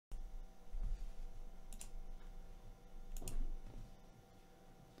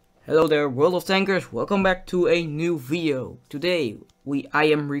Hello there, World of Tankers, welcome back to a new video. Today I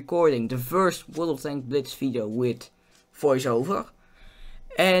am recording the first World of Tank Blitz video with voiceover.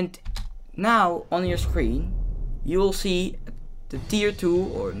 And now on your screen you will see the tier 2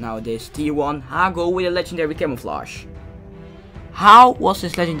 or nowadays tier 1 Hago with a legendary camouflage. How was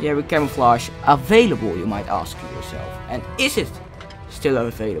this legendary camouflage available, you might ask yourself, and is it still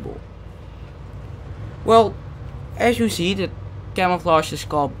available? Well, as you see, the camouflage is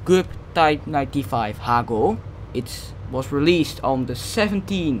called GUP Type 95 Hago. It was released on the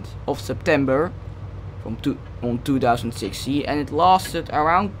 17th of September on 2016 and it lasted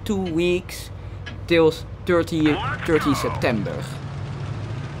around 2 weeks till 30 September.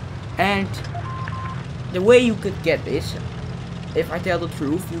 And the way you could get this, if I tell the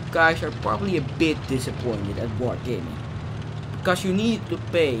truth, you guys are probably a bit disappointed at WoTB, because you need to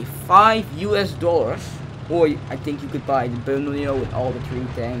pay $5 US, or I think you could buy the bundle, you know, with all the 3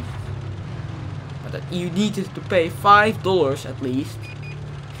 tanks. But you needed to pay $5 at least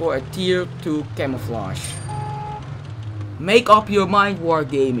for a tier 2 camouflage. Make up your mind,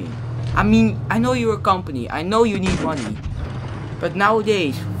 Wargaming. I mean, I know you're a company, I know you need money. But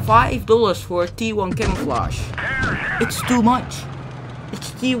nowadays, $5 for a tier 1 camouflage, it's too much.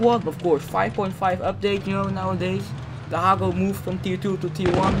 It's tier 1, of course, 5.5 update, you know, nowadays. The Hago moved from tier 2 to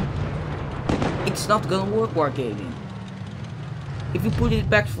tier 1. It's not gonna work, Wargaming. If you put it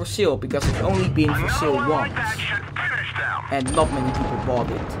back for sale, because it's only been for sale once and not many people bought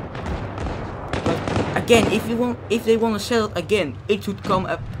it. But again, if they want to sell it again, it should come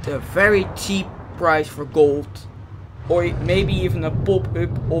at a very cheap price for gold, or maybe even a pop-up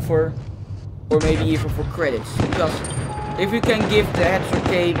offer, or maybe even for credits. Because if you can give the Hetzer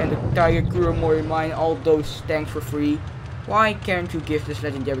Cave and the Tiger Kuromori Mine all those tanks for free, why can't you give this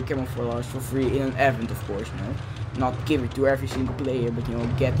legendary camouflage for free in an event, of course, you know? Not give it to every single player, but, you know,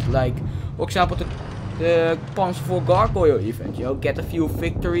 get, like, for example, the Panzer IV Gargoyle event, you know, get a few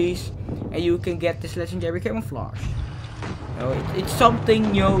victories and you can get this legendary camouflage. You know, it's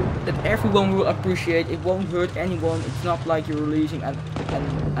something, you know, that everyone will appreciate. It won't hurt anyone. It's not like you're releasing an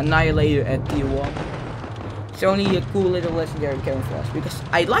Annihilator at tier 1. It's only a cool little legendary camouflage, because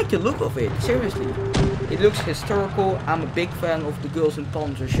I like the look of it, seriously. It looks historical. I'm a big fan of the Girls in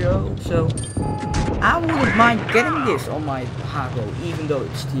Panzer show, so I wouldn't mind getting this on my Hago, even though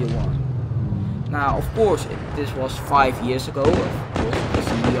it's tier 1. Now, of course, this was 5 years ago, of course,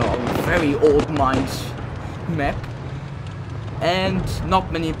 because we are on a very old mines map. And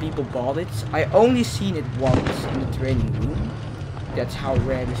not many people bought it. I only seen it once in the training room. That's how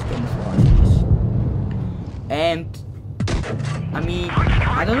rare this camouflage is. And I mean,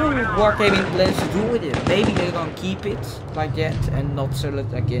 I don't know what Wargaming plans to do with it. Maybe they're gonna keep it like that and not sell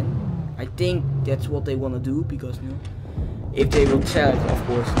it again. I think that's what they wanna do, because, you know, if they will sell it, of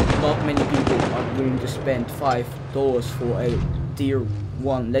course, not many people are willing to spend $5 for a tier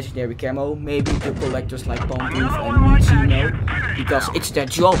 1 legendary camo. Maybe the collectors like Pantoof and Mitsino, because it's their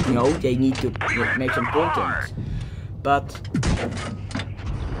job, you know, they need to make some content. But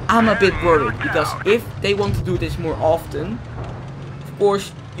I'm a bit worried, because if they want to do this more often, of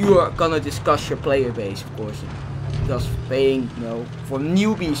course you are gonna discuss your player base, of course, because paying, you know, for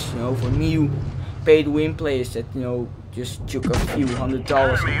newbies, you know, for new pay-to-win players that, you know, just chuck a few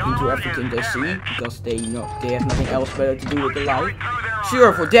 $100s into everything they see, because they, you know, they have nothing else better to do with their life.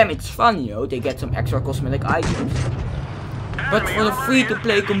 Sure, for them it's fun, you know, they get some extra cosmetic items. But for the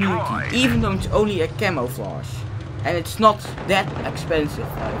free-to-play community, even though it's only a camouflage, and it's not that expensive,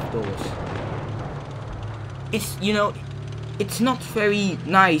 $5. It's, you know, it's not very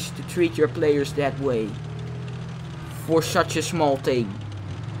nice to treat your players that way for such a small thing.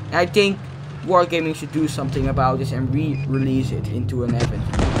 And I think Wargaming should do something about this and re-release it into an event.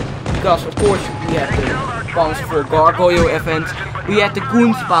 Because, of course, we have the Panzer IV Gargoyle event, we had the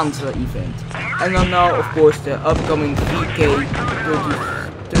Kunstpanzer event, and then now, of course, the upcoming VK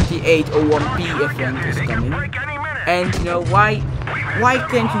 3801P event is coming. And, you know, why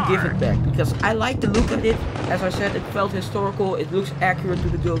can't you give it back? Because I like the look of it. As I said, it felt historical. It looks accurate to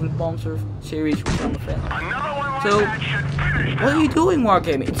the Golden Panzer series, which I'm a fan of. So, what are you doing,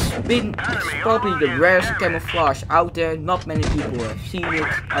 Wargaming? It's probably the rarest camouflage out there. Not many people have seen it.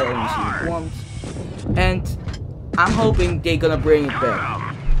 I only seen it once. And I'm hoping they're gonna bring it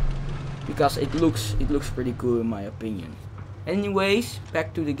back, because it looks pretty cool in my opinion. Anyways,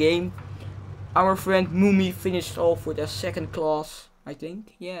 back to the game. Our friend Mumi finished off with a 2nd class, I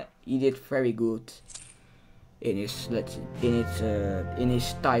think. Yeah, he did very good in his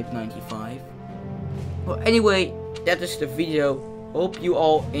Type 95. Well, anyway, that is the video. Hope you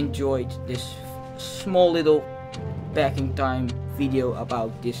all enjoyed this small little packing time video about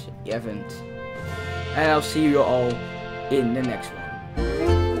this event. And I'll see you all in the next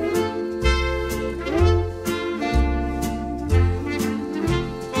one.